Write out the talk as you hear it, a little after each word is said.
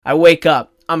I wake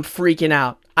up. I'm freaking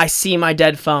out. I see my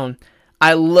dead phone.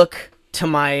 I look to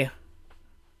my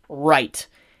right,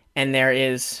 and there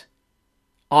is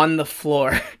on the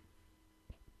floor.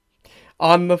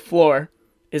 On the floor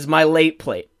is my late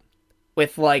plate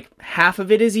with like half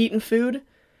of it is eaten food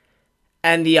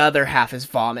and the other half is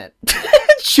vomit.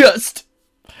 Just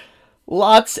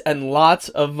lots and lots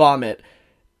of vomit.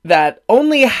 That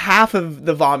only half of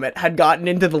the vomit had gotten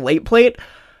into the late plate.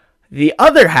 The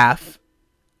other half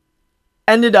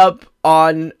ended up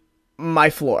on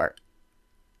my floor.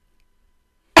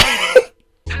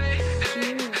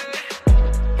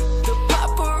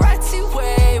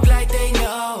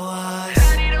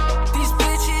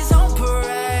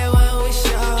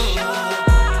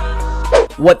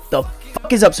 What the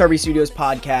fuck is up, Sarby Studios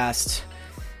podcast?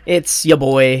 It's your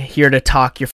boy here to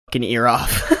talk your fucking ear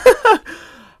off.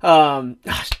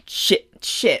 Shit.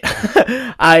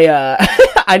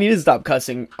 I need to stop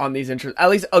cussing on these intros. At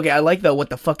least, okay, I like the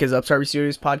what the fuck is up, Sarby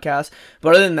Studios podcast.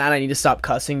 But other than that, I need to stop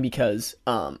cussing because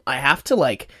I have to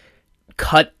like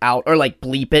cut out or like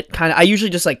bleep it kind of. I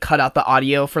usually just like cut out the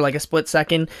audio for like a split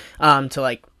second to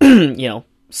like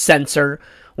censor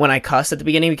when I cuss at the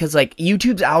beginning, because like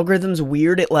YouTube's algorithm's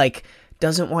weird. It like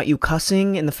doesn't want you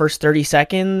cussing in the first 30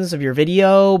 seconds of your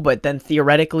video, but then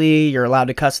theoretically you're allowed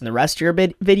to cuss in the rest of your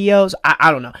videos.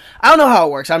 I don't know. I don't know how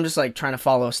it works. I'm just like trying to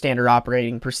follow standard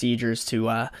operating procedures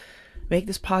to make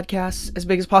this podcast as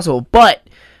big as possible. But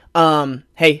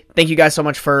hey, thank you guys so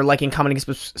much for liking,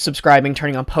 commenting, subscribing,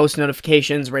 turning on post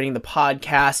notifications, rating the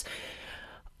podcast,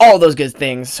 all those good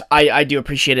things. I do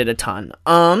appreciate it a ton.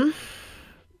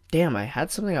 Damn, I had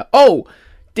something. Oh,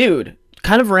 dude,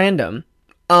 kind of random.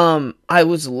 I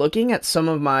was looking at some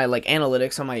of my like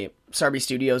analytics on my Sarby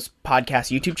Studios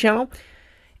podcast YouTube channel,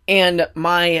 and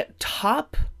my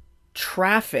top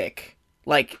traffic,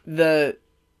 like my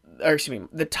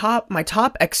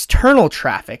top external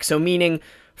traffic, so meaning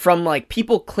from like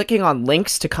people clicking on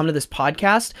links to come to this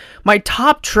podcast, my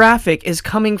top traffic is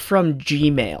coming from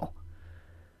Gmail.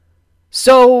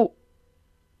 So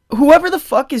whoever the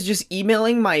fuck is just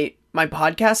emailing my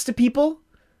podcast to people,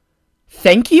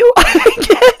 thank you, I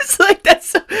guess. Like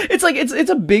it's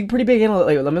a pretty big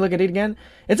analytic. Like, let me look at it again.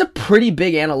 It's a pretty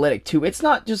big analytic too. It's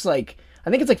not just like, I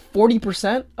think it's like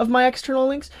 40% of my external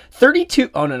links. 32.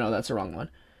 Oh no, that's the wrong one.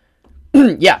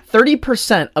 Yeah,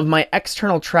 30% of my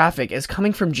external traffic is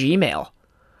coming from Gmail.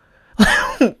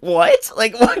 What?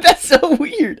 Like, what? That's so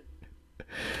weird.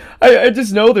 I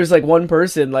just know there's like one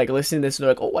person like listening to this and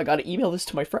they're like, oh, I gotta email this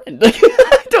to my friend. Like,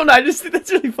 I just think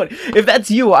that's really funny. If that's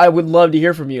you, I would love to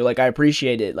hear from you. Like, I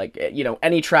appreciate it. Like,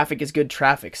 any traffic is good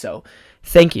traffic. So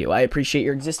thank you. I appreciate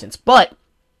your existence. But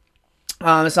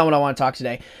that's not what I want to talk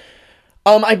today.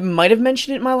 I might have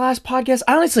mentioned it in my last podcast.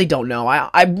 I honestly don't know.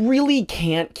 I really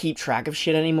can't keep track of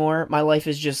shit anymore. My life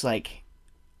is just like,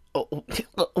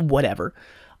 whatever.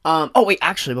 Oh wait,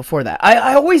 actually before that,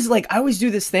 I always do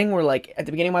this thing where like at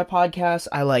the beginning of my podcast,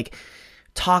 I like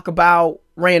talk about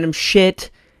random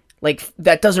shit like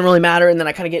that doesn't really matter, and then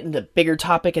I kind of get into the bigger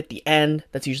topic at the end.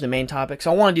 That's usually the main topic.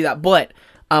 So I want to do that. But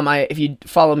if you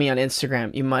follow me on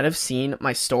Instagram, you might have seen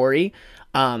my story.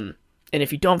 And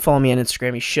if you don't follow me on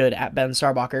Instagram, you should, at Ben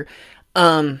Sarbacher,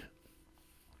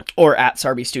 or at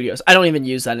Sarby Studios. I don't even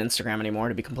use that Instagram anymore,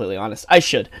 to be completely honest. I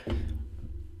should.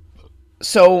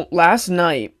 So last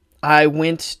night, I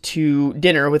went to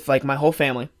dinner with like my whole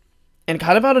family, and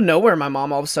kind of out of nowhere, my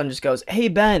mom all of a sudden just goes, hey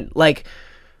Ben, like,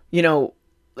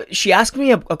 she asked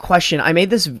me a question. I made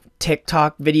this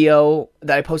TikTok video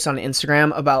that I posted on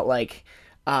Instagram about like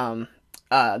the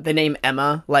name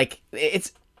Emma. Like,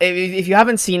 it's, if you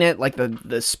haven't seen it, like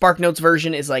the Spark Notes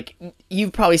version is like,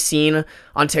 you've probably seen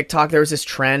on TikTok, there was this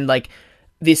trend, like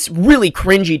this really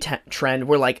cringy trend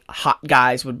where like hot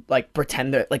guys would like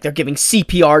pretend that like they're giving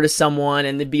CPR to someone,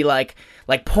 and they'd be like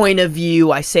point of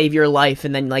view, I save your life,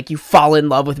 and then like you fall in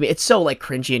love with me. It's so like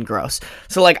cringy and gross.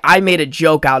 So like I made a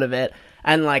joke out of it,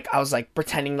 and like I was like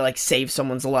pretending to like save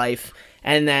someone's life,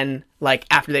 and then like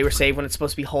after they were saved, when it's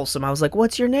supposed to be wholesome, I was like,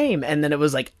 what's your name? And then it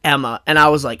was like Emma, and I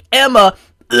was like, Emma,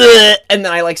 and then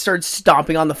I like started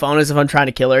stomping on the phone as if I'm trying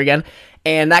to kill her again.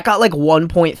 And that got like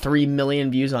 1.3 million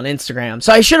views on Instagram.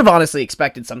 So I should have honestly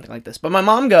expected something like this. But my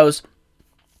mom goes,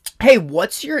 hey,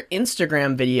 what's your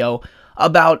Instagram video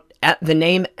about the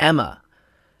name Emma?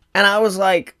 And I was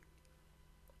like,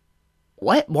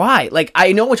 what? Why? Like,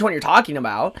 I know which one you're talking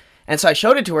about. And so I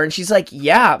showed it to her, and she's like,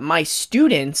 yeah, my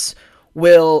students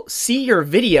will see your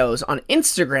videos on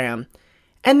Instagram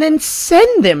and then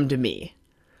send them to me.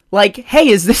 Like, hey,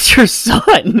 is this your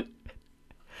son?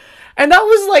 And that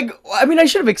was like, I mean, I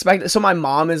should have expected. So my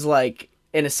mom is like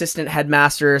an assistant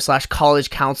headmaster / college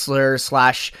counselor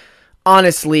 /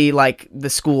 honestly, like, the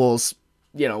schools,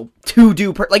 you know, to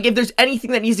do, like, if there's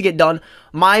anything that needs to get done,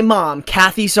 my mom,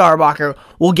 Kathy Sarbacher,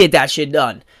 will get that shit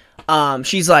done.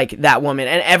 She's like that woman,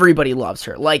 and everybody loves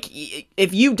her. Like,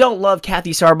 if you don't love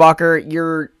Kathy Sarbacher,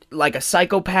 you're like a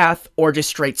psychopath or just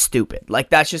straight stupid. Like,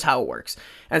 that's just how it works.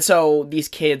 And so these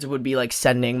kids would be like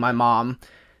sending my mom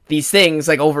these things,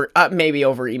 like, over maybe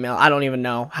over email. I don't even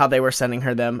know how they were sending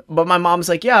her them, but my mom's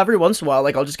like, yeah, every once in a while,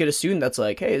 like, I'll just get a student that's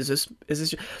like, hey, is this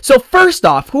so first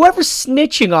off, whoever's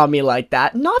snitching on me like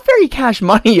that, not very cash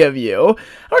money of you.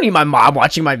 I don't need my mom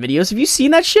watching my videos. Have you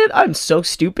seen that shit? I'm so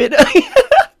stupid.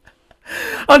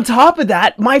 On top of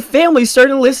that, my family's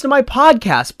starting to listen to my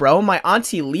podcast, bro. My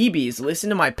auntie Libby's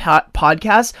listened to my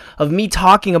podcast of me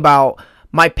talking about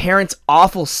my parents'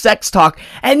 awful sex talk,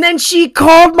 and then she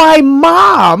called my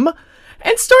mom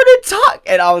and started talking,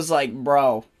 and I was like,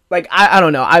 bro, like, I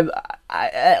don't know,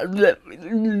 I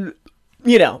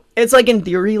you know, it's like, in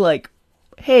theory, like,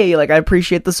 hey, like, I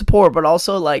appreciate the support, but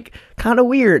also, like, kind of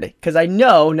weird, because I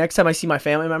know next time I see my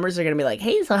family members, they're gonna be like,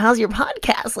 hey, so how's your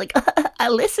podcast? Like, I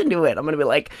listened to it. I'm gonna be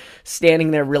like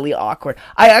standing there really awkward.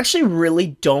 I actually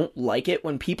really don't like it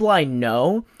when people I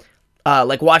know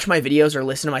like, watch my videos or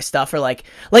listen to my stuff, or like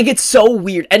it's so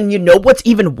weird. And you know what's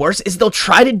even worse is they'll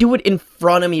try to do it in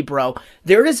front of me, bro.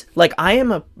 There is, like, I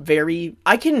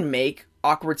can make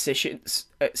awkward situations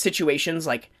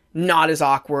like not as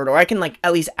awkward, or I can, like,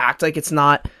 at least act like it's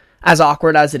not as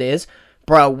awkward as it is.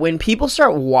 Bro, when people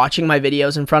start watching my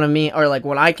videos in front of me, or like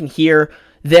when I can hear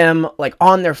them like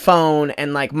on their phone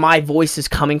and like my voice is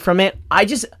coming from it, I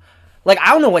just, like,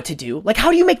 I don't know what to do. Like, how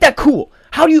do you make that cool?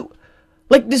 How do you,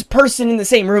 like, this person in the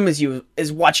same room as you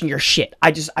is watching your shit?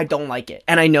 I don't like it.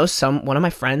 And I know one of my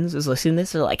friends is listening to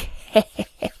this, they're like,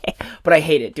 but I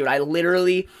hate it, dude. I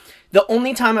literally, the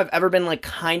only time I've ever been, like,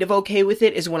 kind of okay with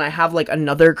it is when I have, like,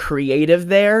 another creative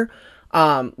there.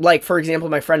 Like, for example,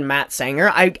 my friend Matt Sanger.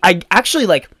 I actually,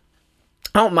 like,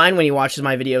 I don't mind when he watches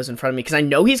my videos in front of me, because I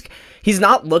know he's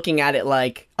not looking at it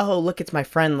like, oh, look, it's my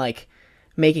friend, like,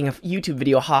 making a YouTube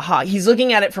video, haha. He's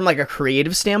looking at it from, like, a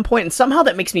creative standpoint, and somehow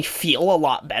that makes me feel a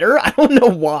lot better. I don't know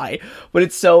why, but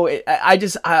it's so, I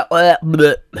just don't like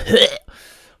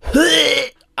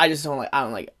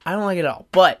it at all.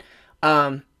 But,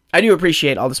 I do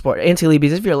appreciate all the support. Auntie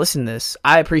Libby's, if you're listening to this,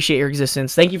 I appreciate your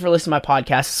existence. Thank you for listening to my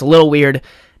podcast. It's a little weird.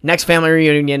 Next family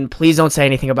reunion, please don't say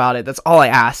anything about it. That's all I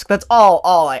ask. That's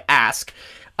all I ask.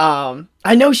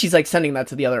 I know she's, like, sending that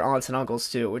to the other aunts and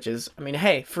uncles too, which is, I mean,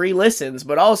 hey, free listens,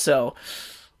 but also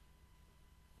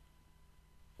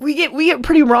we get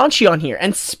pretty raunchy on here.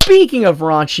 And speaking of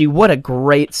raunchy, what a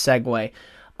great segue.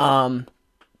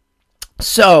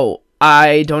 So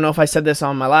I don't know if I said this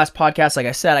on my last podcast. Like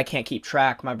I said, I can't keep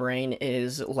track. My brain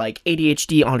is like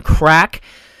ADHD on crack.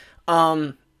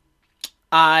 My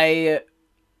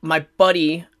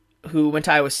buddy who went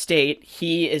to Iowa State,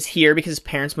 he is here because his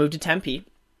parents moved to Tempe.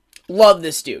 Love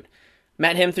this dude.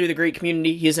 Met him through the Greek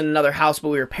community. He is in another house, but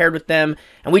we were paired with them,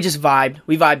 and we just vibed.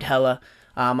 We vibed hella.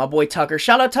 My boy Tucker.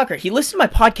 Shout out Tucker. He listened to my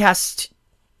podcast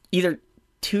either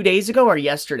 2 days ago or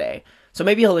yesterday, so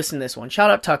maybe he'll listen to this one.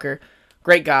 Shout out Tucker.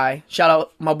 Great guy. Shout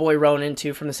out my boy Ronan,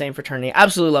 too, from the same fraternity.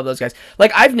 Absolutely love those guys.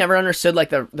 Like, I've never understood,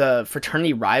 like, the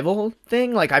fraternity rival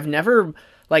thing. Like, I've never,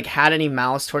 like, had any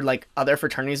malice toward, like, other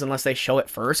fraternities unless they show it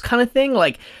first kind of thing.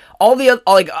 Like,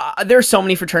 there's so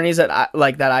many fraternities that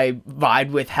I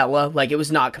vibed with hella. Like, it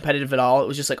was not competitive at all. It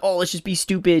was just like, oh, let's just be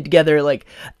stupid together. Like,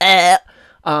 so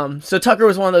Tucker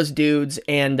was one of those dudes,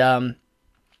 and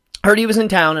heard he was in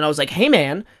town, and I was like, hey,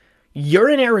 man,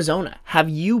 you're in Arizona. Have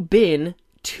you been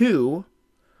to,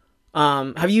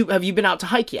 have you been out to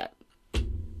hike yet?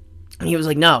 And he was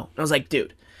like, no. And I was like,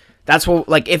 dude, that's what,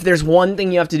 like, if there's one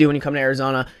thing you have to do when you come to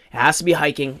Arizona, it has to be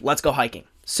hiking. Let's go hiking.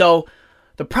 So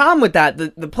the problem with that,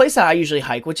 the place that I usually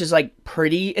hike, which is, like,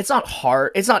 pretty, it's not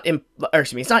hard, it's not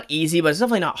easy, but it's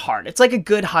definitely not hard. It's like a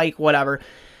good hike, whatever.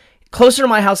 Closer to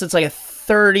my house, it's like a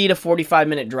 30 to 45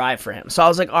 minute drive for him. So I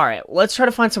was like, all right, let's try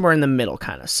to find somewhere in the middle,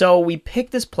 kind of. So we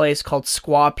picked this place called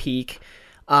Squaw Peak,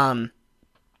 and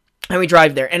we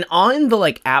drive there. And on the,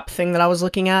 like, app thing that I was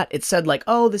looking at, it said, like,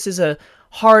 oh, this is a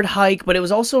hard hike, but it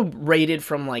was also rated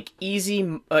from, like,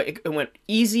 easy, it went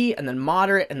easy, and then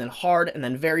moderate, and then hard, and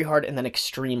then very hard, and then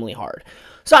extremely hard.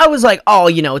 So I was like, oh,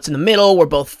 you know, it's in the middle, we're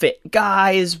both fit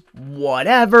guys,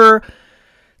 whatever.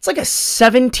 It's like a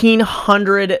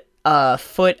 1,700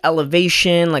 foot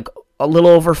elevation, like a little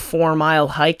over 4 mile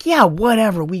hike. Yeah,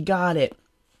 whatever, we got it.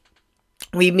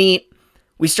 We meet,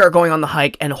 we start going on the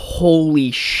hike, and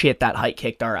holy shit, that hike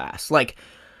kicked our ass. Like,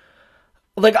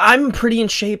 I'm pretty in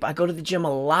shape. I go to the gym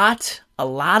a lot.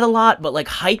 a lot, but like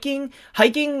hiking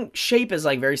shape is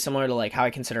like very similar to like how I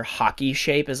consider hockey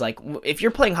shape is like, if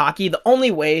you're playing hockey, the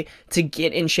only way to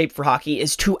get in shape for hockey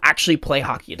is to actually play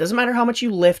hockey. It doesn't matter how much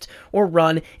you lift or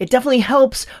run. It definitely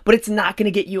helps, but it's not going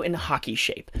to get you in hockey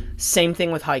shape. Same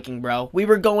thing with hiking, bro. We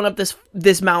were going up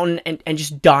this mountain and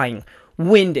just dying,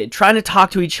 winded, trying to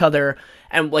talk to each other.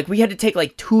 And like we had to take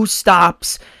like 2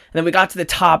 stops, and then we got to the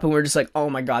top and we were just like, oh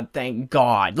my God, thank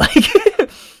God. Like,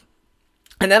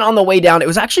 and then on the way down, it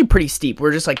was actually pretty steep. We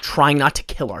were just like trying not to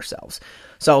kill ourselves.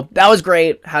 So that was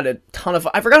great. Had a ton of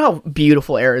fun. I forgot how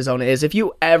beautiful Arizona is. If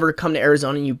you ever come to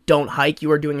Arizona and you don't hike,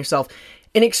 you are doing yourself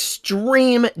an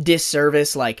extreme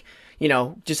disservice. Like, you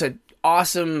know, just an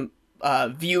awesome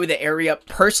view of the area.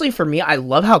 Personally, for me, I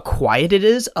love how quiet it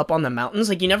is up on the mountains.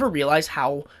 Like, you never realize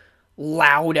how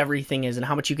loud everything is and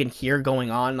how much you can hear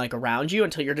going on like around you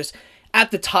until you're just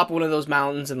at the top of one of those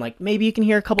mountains, and like maybe you can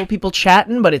hear a couple people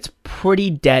chatting, but it's pretty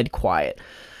dead quiet.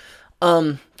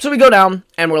 So we go down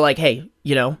and we're like, hey,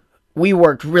 you know, we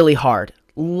worked really hard.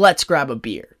 Let's grab a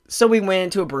beer. So we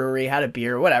went to a brewery, had a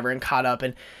beer, whatever, and caught up,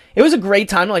 and it was a great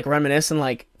time to like reminisce and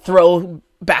like throw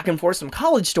back and forth some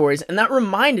college stories. And that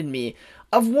reminded me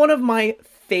of one of my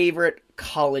favorite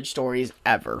college stories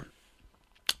ever.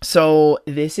 So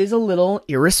this is a little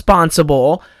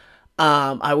irresponsible.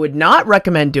 I would not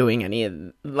recommend doing any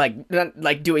of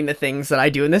like doing the things that I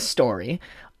do in this story.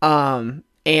 And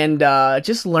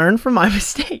just learn from my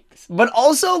mistakes. But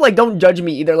also like don't judge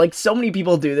me either. Like so many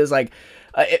people do this. Like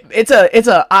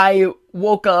I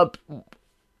woke up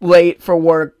late for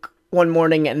work one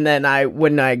morning, and then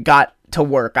when I got to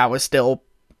work, I was still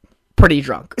pretty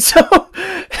drunk. So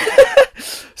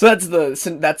so that's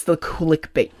the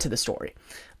clickbait to the story.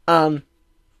 God,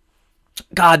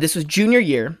 this was junior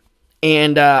year.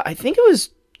 And I think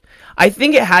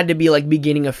it had to be like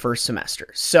beginning of first semester.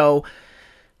 So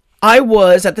I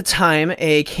was at the time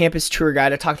a campus tour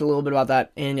guide. I talked a little bit about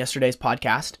that in yesterday's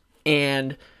podcast.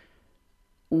 And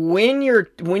when you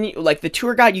like the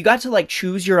tour guide, you got to like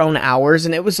choose your own hours,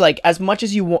 and it was like as much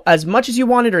as you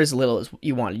wanted or as little as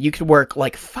you wanted. You could work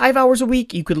like 5 hours a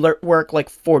week. You could work like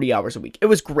 40 hours a week. It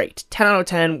was great. 10 out of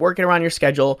 10, working around your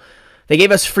schedule. They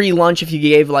gave us free lunch if you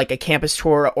gave like a campus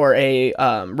tour or a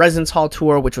residence hall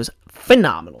tour, which was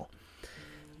phenomenal.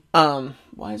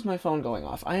 Why is my phone going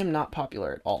off? I am not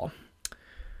popular at all.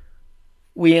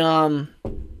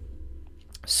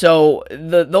 So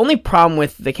the only problem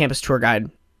with the campus tour guide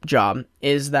job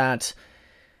is that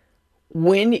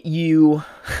when you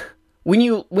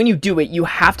do it, you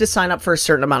have to sign up for a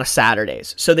certain amount of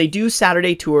Saturdays. So they do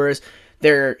Saturday tours.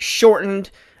 They're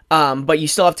shortened. But you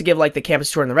still have to give like the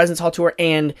campus tour and the residence hall tour,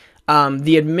 and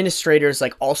the administrators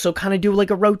like also kind of do like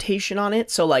a rotation on it.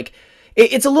 So like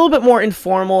it's a little bit more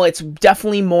informal. It's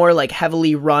definitely more like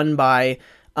heavily run by.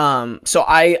 So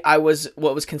I was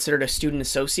what was considered a student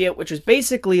associate, which was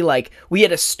basically like we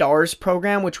had a STARS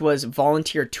program, which was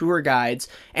volunteer tour guides,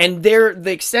 and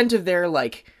the extent of their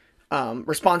like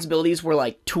responsibilities were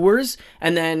like tours,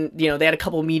 and then you know they had a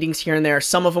couple meetings here and there.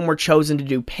 Some of them were chosen to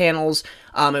do panels.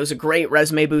 It was a great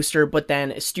resume booster. But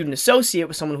then a student associate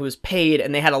was someone who was paid,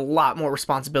 and they had a lot more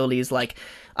responsibilities, like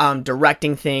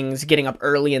directing things, getting up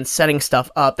early, and setting stuff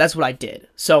up. That's what I did.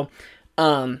 So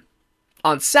on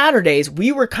Saturdays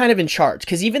we were kind of in charge,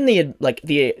 because even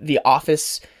the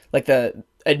office, like the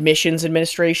admissions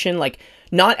administration, like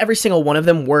not every single one of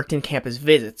them worked in campus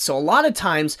visits. So a lot of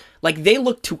times, like, they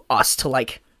look to us to,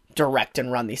 like, direct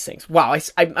and run these things. Wow,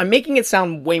 I'm making it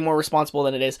sound way more responsible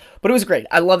than it is, but it was great.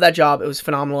 I love that job. It was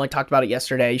phenomenal. I talked about it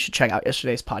yesterday. You should check out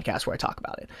yesterday's podcast where I talk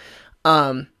about it.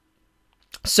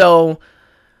 So,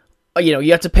 you know,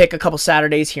 you have to pick a couple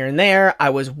Saturdays here and there. I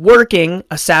was working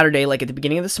a Saturday, like, at the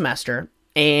beginning of the semester.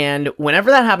 And whenever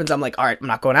that happens, I'm like, all right, I'm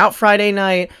not going out Friday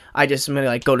night. I'm going to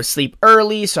like go to sleep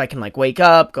early so I can like wake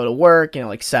up, go to work, you know,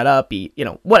 like set up, be, you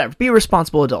know, whatever, be a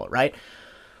responsible adult, right?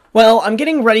 Well, I'm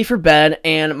getting ready for bed,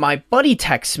 and my buddy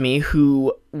texts me,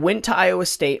 who went to Iowa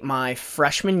State my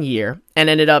freshman year and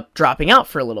ended up dropping out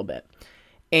for a little bit.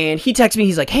 And he texts me,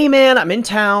 he's like, hey man, I'm in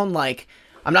town. Like,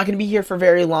 I'm not going to be here for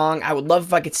very long. I would love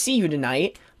if I could see you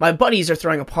tonight. My buddies are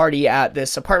throwing a party at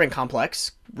this apartment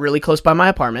complex really close by my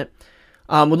apartment.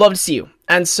 Would love to see you.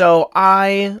 And so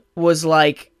I was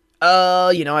like,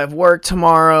 you know, I have work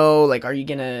tomorrow. Like, are you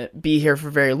gonna be here for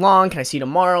very long? Can I see you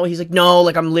tomorrow? He's like, no,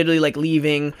 like, I'm literally like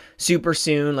leaving super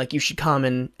soon. Like, you should come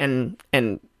and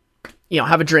you know,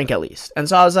 have a drink at least. And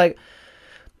so I was like,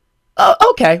 oh,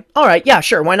 okay. All right. Yeah,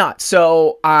 sure. Why not?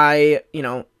 So I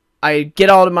get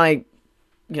all of my,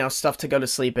 you know, stuff to go to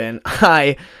sleep in.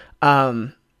 I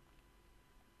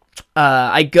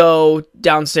go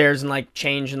downstairs and like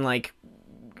change and like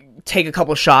take a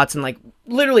couple shots and like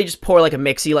literally just pour like a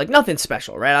mixie, like nothing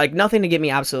special, right? Like nothing to get me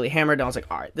absolutely hammered. And I was like,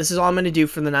 all right, this is all I'm going to do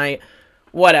for the night,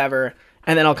 whatever.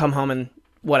 And then I'll come home and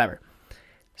whatever.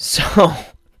 So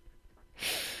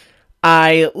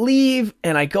I leave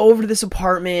and I go over to this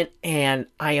apartment and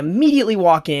I immediately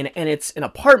walk in and it's an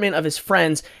apartment of his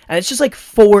friends and it's just like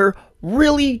 4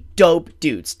 really dope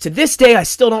dudes. To this day, I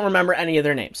still don't remember any of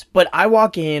their names, but I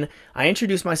walk in, I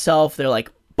introduce myself. They're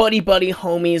like buddy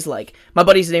homies. Like my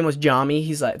buddy's name was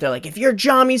Jami. They're like, if you're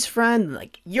Jami's friend,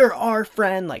 like you're our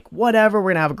friend, like whatever,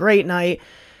 we're gonna have a great night.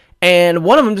 And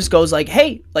one of them just goes like,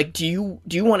 hey, like, do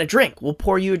you want a drink? We'll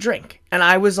pour you a drink. And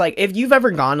I was like, if you've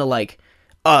ever gone to like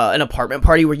an apartment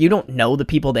party where you don't know the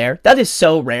people there, that is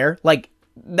so rare. Like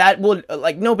that would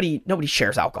like nobody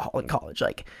shares alcohol in college.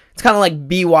 Like it's kind of like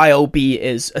BYOB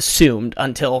is assumed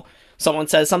until someone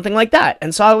says something like that.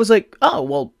 And so I was like, oh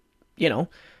well, you know,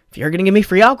 if you're gonna give me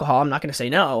free alcohol, I'm not gonna say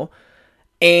no.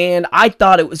 And I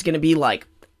thought it was gonna be like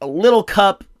a little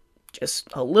cup, just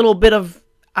a little bit of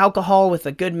alcohol with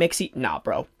a good mixy. Nah,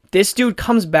 bro. This dude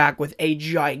comes back with a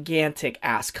gigantic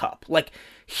ass cup, like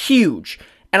huge.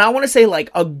 And I want to say like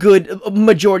a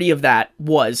majority of that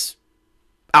was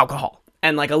alcohol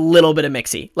and like a little bit of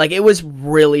mixy. Like it was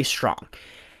really strong.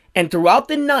 And throughout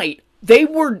the night, they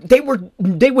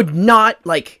would not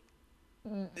like,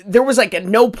 there was like at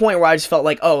no point where I just felt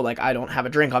like, oh, like I don't have a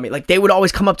drink on me. Like they would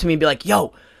always come up to me and be like,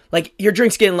 yo, like your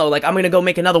drink's getting low. Like I'm going to go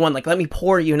make another one. Like let me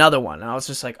pour you another one. And I was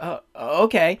just like, oh,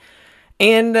 okay.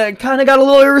 And kind of got a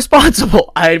little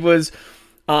irresponsible. I was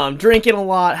drinking a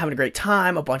lot, having a great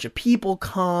time. A bunch of people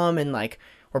come and like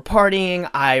we're partying.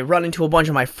 I run into a bunch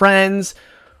of my friends.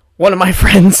 One of my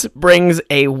friends brings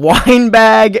a wine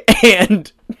bag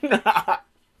and I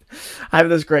have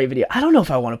this great video. I don't know if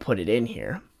I want to put it in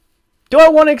here. Do I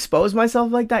want to expose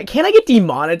myself like that? Can I get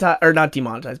demonetized, or not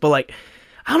demonetized, but like,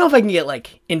 I don't know if I can get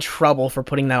like in trouble for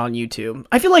putting that on YouTube.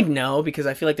 I feel like no, because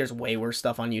I feel like there's way worse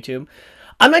stuff on YouTube.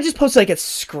 I might just post like a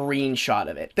screenshot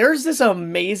of it. There's this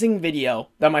amazing video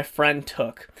that my friend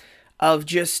took of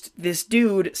just this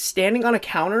dude standing on a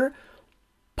counter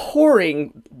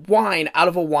pouring wine out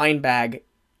of a wine bag,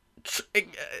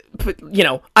 you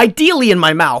know, ideally in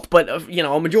my mouth, but you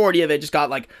know, a majority of it just got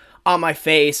like on my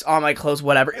face, on my clothes,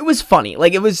 whatever. It was funny.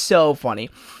 Like it was so funny.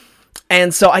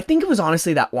 And so I think it was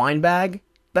honestly that wine bag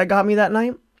that got me that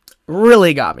night.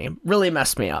 Really got me. Really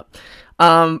messed me up.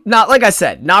 Not, like I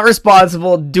said, not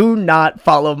responsible. Do not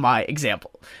follow my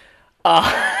example.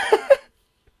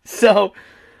 So,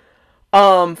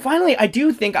 finally, I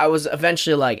do think I was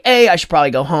eventually like, hey, I should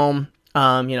probably go home.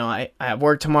 You know, I have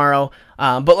work tomorrow.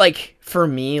 But like for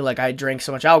me, like I drank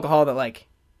so much alcohol that like,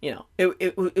 you know,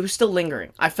 it was still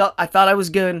lingering. I thought I was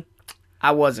good.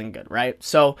 I wasn't good. Right.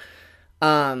 So, 2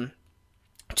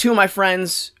 of my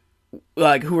friends,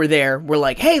 like who were there were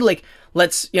like, hey, like,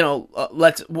 let's, you know,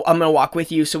 I'm gonna walk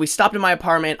with you. So we stopped in my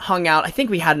apartment, hung out. I think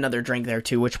we had another drink there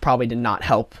too, which probably did not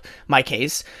help my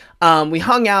case. We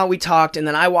hung out, we talked, and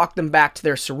then I walked them back to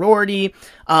their sorority.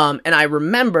 And I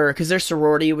remember, because their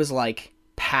sorority was like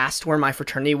past where my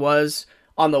fraternity was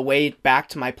on the way back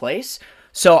to my place.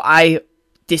 So I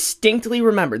distinctly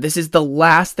remember, this is the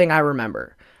last thing I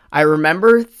remember. I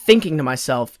remember thinking to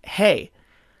myself, hey,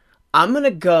 I'm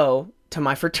gonna go to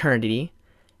my fraternity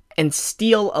and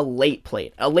steal a late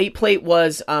plate. A late plate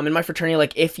was, in my fraternity,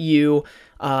 like, if you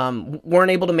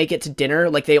weren't able to make it to dinner,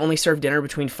 like, they only served dinner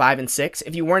between 5 and 6.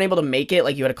 If you weren't able to make it,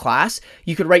 like, you had a class,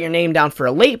 you could write your name down for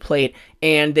a late plate,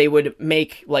 and they would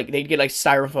make, like, they'd get, like,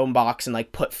 styrofoam box and,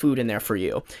 like, put food in there for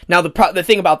you. Now, the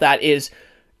thing about that is,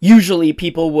 usually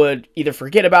people would either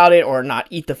forget about it or not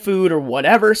eat the food or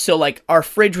whatever. So like our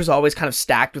fridge was always kind of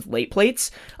stacked with late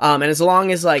plates. And as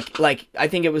long as like I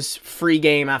think it was free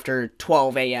game after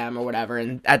 12 a.m. or whatever.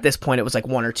 And at this point it was like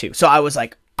 1 or 2. So I was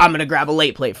like, I'm going to grab a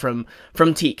late plate from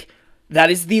Teak.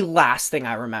 That is the last thing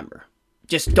I remember.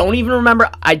 Just don't even remember.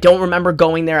 I don't remember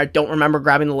going there. I don't remember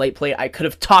grabbing the late plate. I could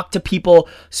have talked to people,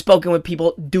 spoken with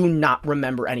people. Do not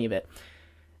remember any of it.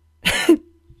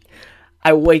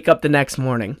 I wake up the next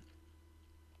morning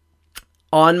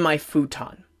on my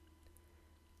futon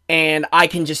and I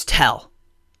can just tell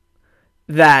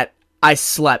that I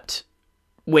slept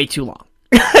way too long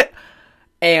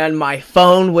and my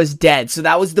phone was dead. So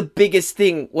that was the biggest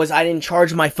thing, was I didn't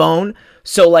charge my phone.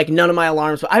 So like none of my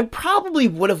alarms, I probably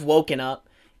would have woken up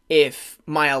if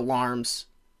my alarms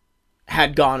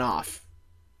had gone off,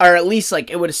 or at least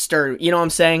like it would have stirred, you know what I'm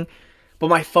saying? But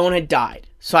my phone had died.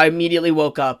 So I immediately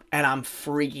woke up and I'm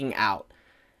freaking out.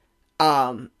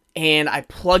 And I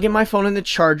plug in my phone in the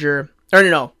charger. Or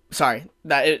no, sorry.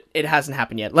 That it hasn't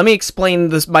happened yet. Let me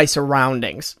explain my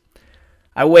surroundings.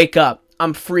 I wake up.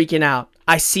 I'm freaking out.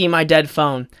 I see my dead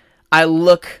phone. I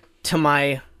look to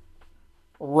my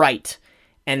right,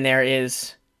 and there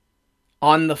is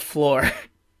on the floor,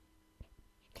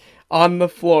 on the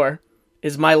floor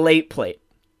is my late plate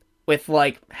with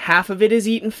like half of it is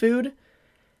eaten food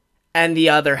and the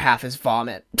other half is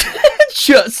vomit.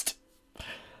 Just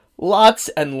lots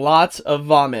and lots of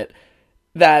vomit.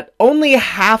 That only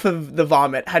half of the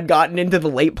vomit had gotten into the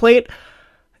late plate.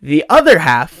 The other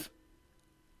half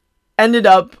ended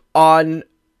up on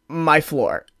my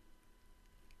floor.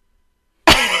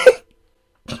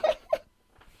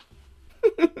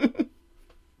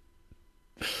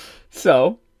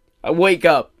 So, I wake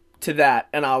up to that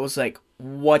and I was like,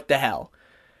 what the hell?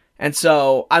 And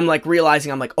so, I'm like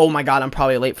realizing, I'm like, oh my god, I'm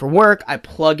probably late for work. I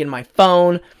plug in my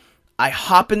phone. I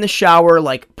hop in the shower,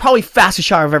 like probably fastest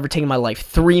shower I've ever taken in my life,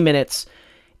 3 minutes,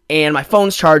 and my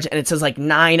phone's charged and it says like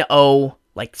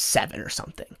 9:07 or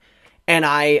something. And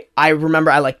I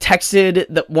remember I like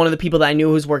texted one of the people that I knew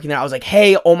who was working there. I was like,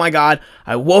 hey, oh my god,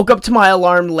 I woke up to my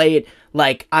alarm late.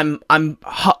 Like I'm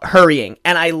hurrying.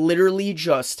 And I literally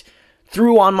just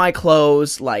threw on my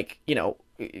clothes, like, you know,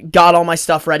 got all my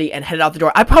stuff ready and headed out the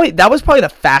door. That was probably the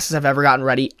fastest I've ever gotten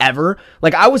ready ever.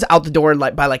 Like I was out the door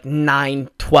like by like 9:12,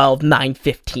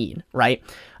 9:15, right?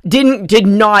 Did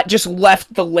not just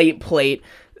left the late plate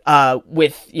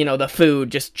with, you know, the food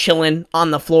just chilling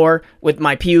on the floor with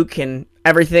my puke and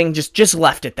everything. Just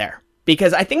left it there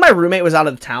because I think my roommate was out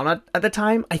of town at the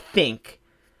time.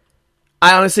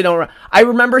 I honestly don't. I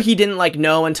remember he didn't like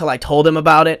know until I told him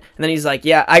about it, and then he's like,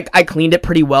 "Yeah, I cleaned it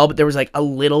pretty well, but there was like a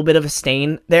little bit of a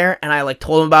stain there." And I like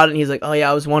told him about it, and he's like, "Oh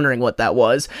yeah, I was wondering what that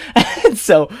was." And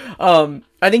so,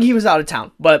 I think he was out of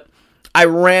town, but I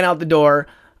ran out the door.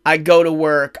 I go to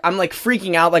work. I'm like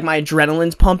freaking out, like my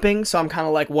adrenaline's pumping, so I'm kind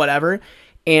of like whatever.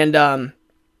 And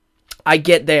I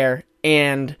get there,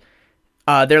 and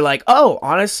they're like, oh,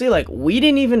 honestly, like, we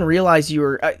didn't even realize you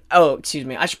were, excuse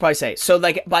me, I should probably say, so,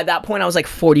 like, by that point, I was, like,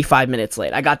 45 minutes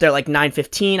late. I got there, like,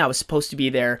 9:15, I was supposed to be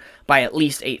there by at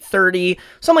least 8:30,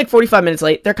 so I'm, like, 45 minutes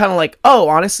late. They're kind of like, oh,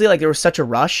 honestly, like, there was such a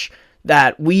rush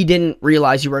that we didn't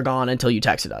realize you were gone until you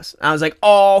texted us. And I was like,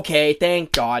 oh, okay,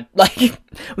 thank God. Like,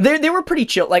 they were pretty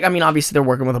chill. Like, I mean, obviously, they're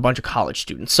working with a bunch of college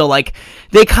students, so, like,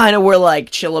 they kind of were, like,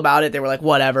 chill about it. They were like,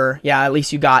 whatever, yeah, at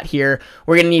least you got here.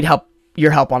 We're gonna need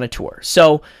your help on a tour.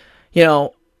 So, you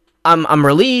know, I'm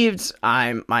relieved.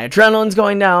 My adrenaline's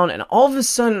going down, and all of a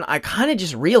sudden I kind of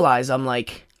just realize I'm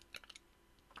like,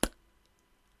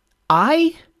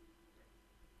 I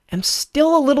am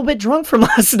still a little bit drunk from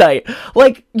last night.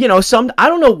 Like, you know, I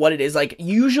don't know what it is. Like,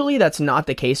 usually that's not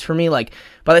the case for me. Like,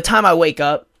 by the time I wake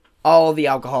up, all the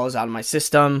alcohol is out of my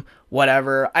system,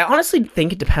 whatever. I honestly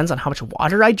think it depends on how much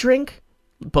water I drink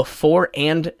before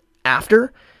and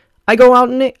after I go out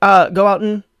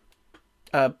and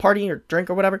party or drink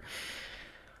or whatever.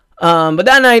 But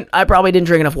that night I probably didn't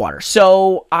drink enough water.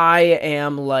 So I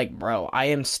am like, bro, I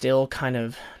am still kind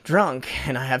of drunk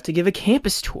and I have to give a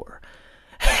campus tour.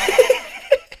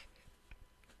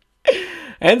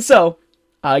 And so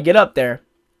I get up there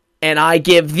and I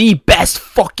give the best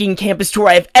fucking campus tour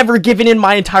I've ever given in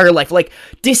my entire life. Like,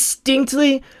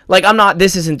 distinctly, like,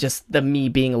 this isn't just the me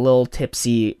being a little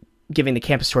tipsy giving the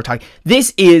campus tour talking.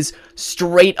 This is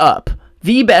straight up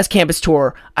the best campus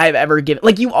tour I've ever given.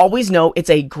 Like, you always know it's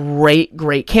a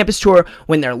great campus tour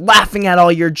when they're laughing at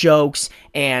all your jokes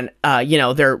and, you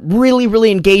know, they're really,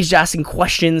 really engaged asking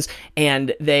questions,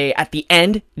 and they, at the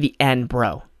end,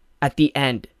 bro, at the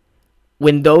end,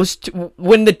 when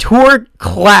the tour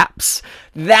claps,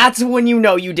 that's when you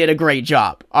know you did a great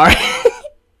job, alright?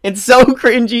 It's so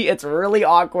cringy, it's really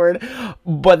awkward,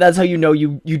 but that's how you know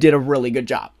you did a really good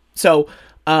job. So,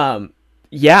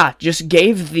 yeah, just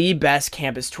gave the best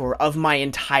campus tour of my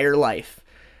entire life.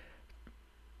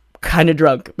 Kind of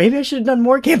drunk. Maybe I should have done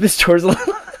more campus tours.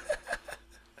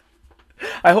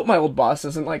 I hope my old boss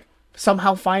doesn't, like,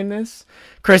 somehow find this.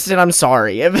 Kristen, I'm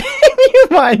sorry if you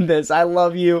find this. I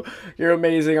love you. You're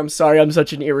amazing. I'm sorry I'm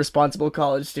such an irresponsible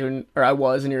college student. Or I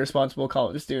was an irresponsible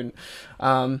college student.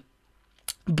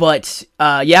 But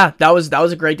yeah, that was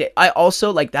a great day. I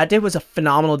also, like, that day was a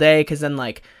phenomenal day because then,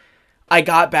 like, I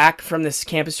got back from this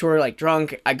campus tour, like,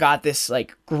 drunk. I got this,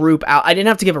 like, group out. I didn't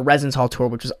have to give a residence hall tour,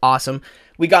 which was awesome.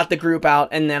 We got the group out,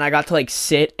 and then I got to, like,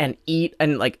 sit and eat.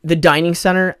 And, like, the dining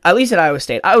center, at least at Iowa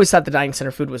State, I always thought the dining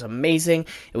center food was amazing.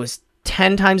 It was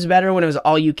 10 times better when it was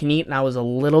all you can eat, and I was a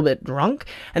little bit drunk.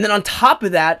 And then on top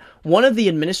of that, one of the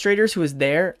administrators who was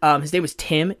there, his name was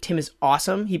Tim. Tim is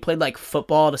awesome. He played, like,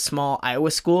 football at a small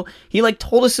Iowa school. He, like,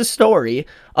 told us a story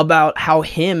about how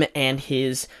him and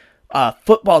his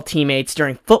football teammates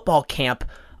during football camp,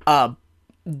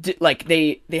 like,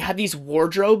 they had these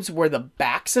wardrobes where the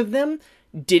backs of them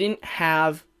didn't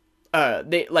have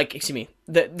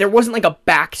there wasn't like a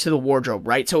back to the wardrobe,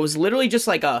 right? So it was literally just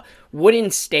like a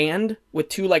wooden stand with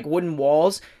two like wooden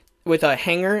walls with a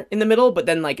hanger in the middle, but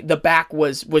then like the back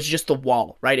was just the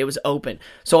wall, right? It was open.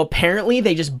 So apparently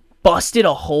they just busted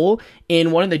a hole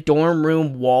in one of the dorm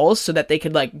room walls so that they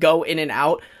could like go in and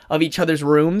out of each other's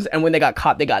rooms, and when they got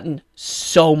caught, they got in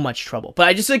so much trouble. But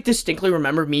I just like distinctly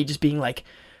remember me just being like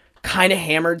kind of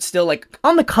hammered still, like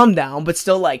on the come down, but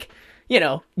still like, you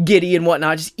know, giddy and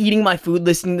whatnot, just eating my food,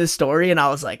 listening to the story, and I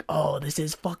was like, oh, this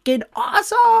is fucking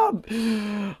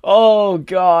awesome. Oh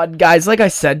god, guys, like I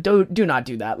said, do not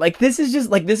do that. Like, this is just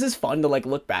like, this is fun to like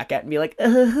look back at and be like,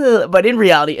 but in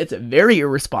reality, it's very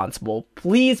irresponsible.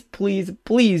 Please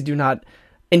do not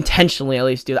intentionally at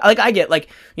least do that. Like, I get, like,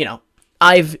 you know,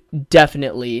 I've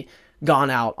definitely gone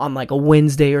out on like a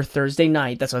Wednesday or Thursday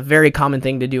night. That's a very common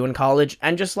thing to do in college,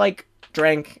 and just like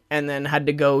drank and then had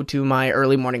to go to my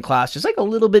early morning class just like a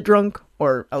little bit drunk,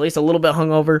 or at least a little bit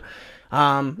hungover.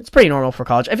 It's pretty normal for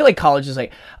college. I feel like college is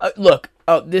like,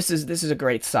 this is a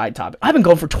great side topic. I've been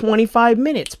going for 25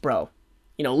 minutes, bro.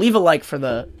 You know, leave a like for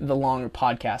the longer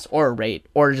podcast, or a rate,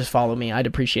 or just follow me. I'd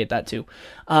appreciate that too.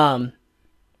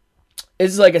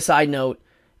 It's like a side note.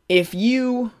 If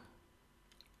you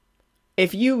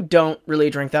don't really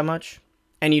drink that much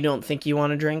and you don't think you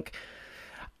want to drink,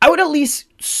 I would at least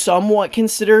somewhat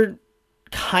consider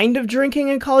kind of drinking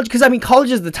in college, because I mean,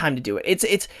 college is the time to do it.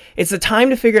 It's the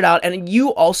time to figure it out, and you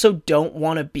also don't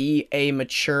want to be a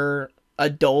mature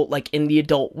adult, like in the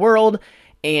adult world,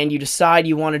 and you decide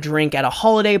you want to drink at a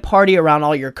holiday party around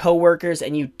all your coworkers,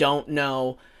 and you don't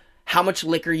know how much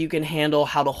liquor you can handle,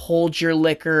 how to hold your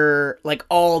liquor, like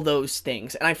all those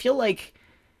things. And I feel like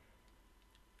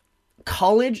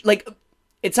college, like,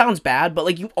 it sounds bad, but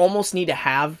like you almost need to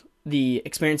have the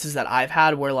experiences that I've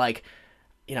had where, like,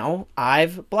 you know,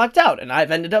 I've blacked out and I've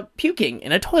ended up puking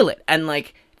in a toilet, and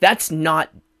like, that's not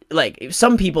like,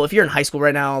 some people, if you're in high school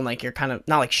right now and like you're kind of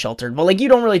not like sheltered, but like you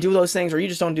don't really do those things, or you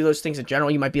just don't do those things in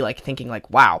general, you might be like thinking like,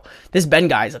 wow, this Ben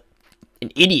guy's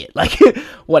an idiot, like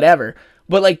whatever.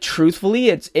 But like, truthfully,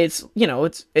 it's you know,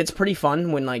 it's pretty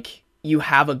fun when like you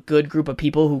have a good group of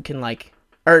people who can like,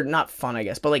 or not fun, I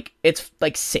guess, but like, it's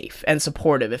like safe and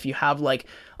supportive if you have like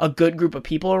a good group of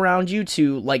people around you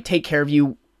to like take care of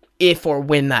you if or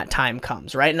when that time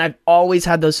comes, right? And I've always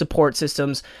had those support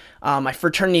systems. My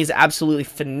fraternity is absolutely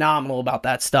phenomenal about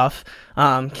that stuff.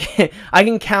 I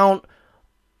can count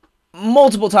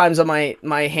multiple times on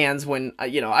my hands when,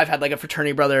 you know, I've had like a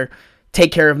fraternity brother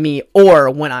take care of me, or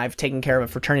when I've taken care of a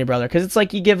fraternity brother, because it's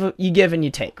like you give and you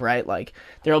take, right? Like,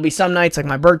 there will be some nights, like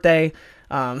my birthday,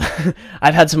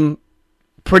 I've had some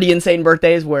pretty insane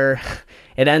birthdays where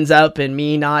it ends up in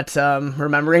me not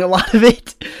remembering a lot of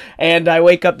it, and I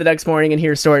wake up the next morning and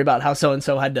hear a story about how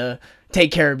so-and-so had to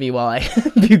take care of me while I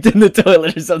puked in the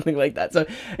toilet or something like that. So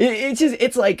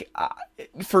it's like,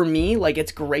 for me, like,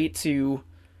 it's great to,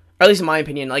 or at least in my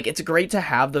opinion, like, it's great to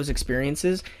have those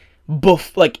experiences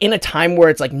like in a time where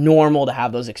it's like normal to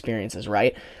have those experiences,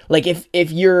 right? Like,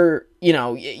 if you're, you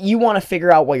know, you want to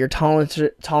figure out what your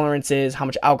tolerance is, how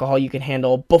much alcohol you can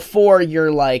handle before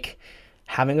you're like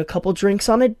having a couple drinks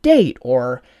on a date,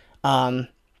 or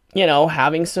you know,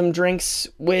 having some drinks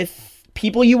with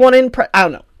people you want to impress. I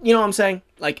don't know, you know what I'm saying?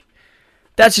 Like,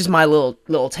 that's just my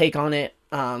little take on it.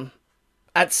 I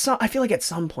feel like at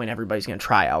some point everybody's gonna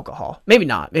try alcohol. Maybe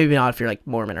not if you're like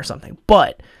Mormon or something,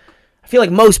 but I feel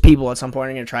like most people at some point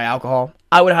are going to try alcohol.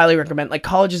 I would highly recommend, like,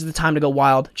 college is the time to go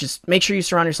wild. Just make sure you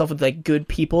surround yourself with, like, good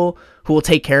people who will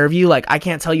take care of you. Like, I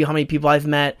can't tell you how many people I've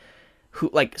met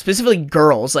who, like, specifically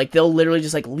girls, like, they'll literally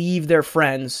just, like, leave their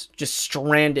friends just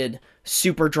stranded,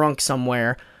 super drunk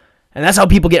somewhere. And that's how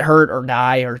people get hurt or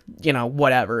die or, you know,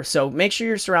 whatever. So make sure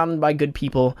you're surrounded by good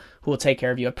people who will take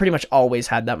care of you. I've pretty much always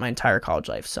had that my entire college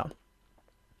life, so.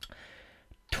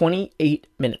 28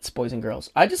 minutes, boys and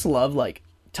girls. I just love, like,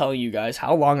 telling you guys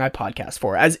how long I podcast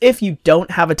for, as if you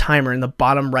don't have a timer in the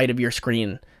bottom right of your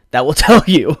screen that will tell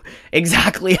you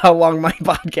exactly how long my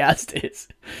podcast is.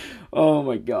 Oh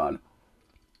my god.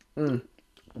 But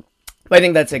I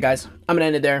think that's it, guys. I'm gonna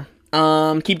end it there.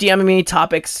 Keep DMing me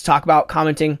topics to talk about,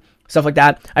 commenting, stuff like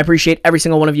that. I appreciate every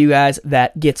single one of you guys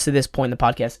that gets to this point in the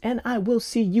podcast, and I will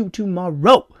see you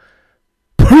tomorrow.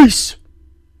 Peace.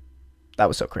 That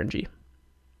was so cringy.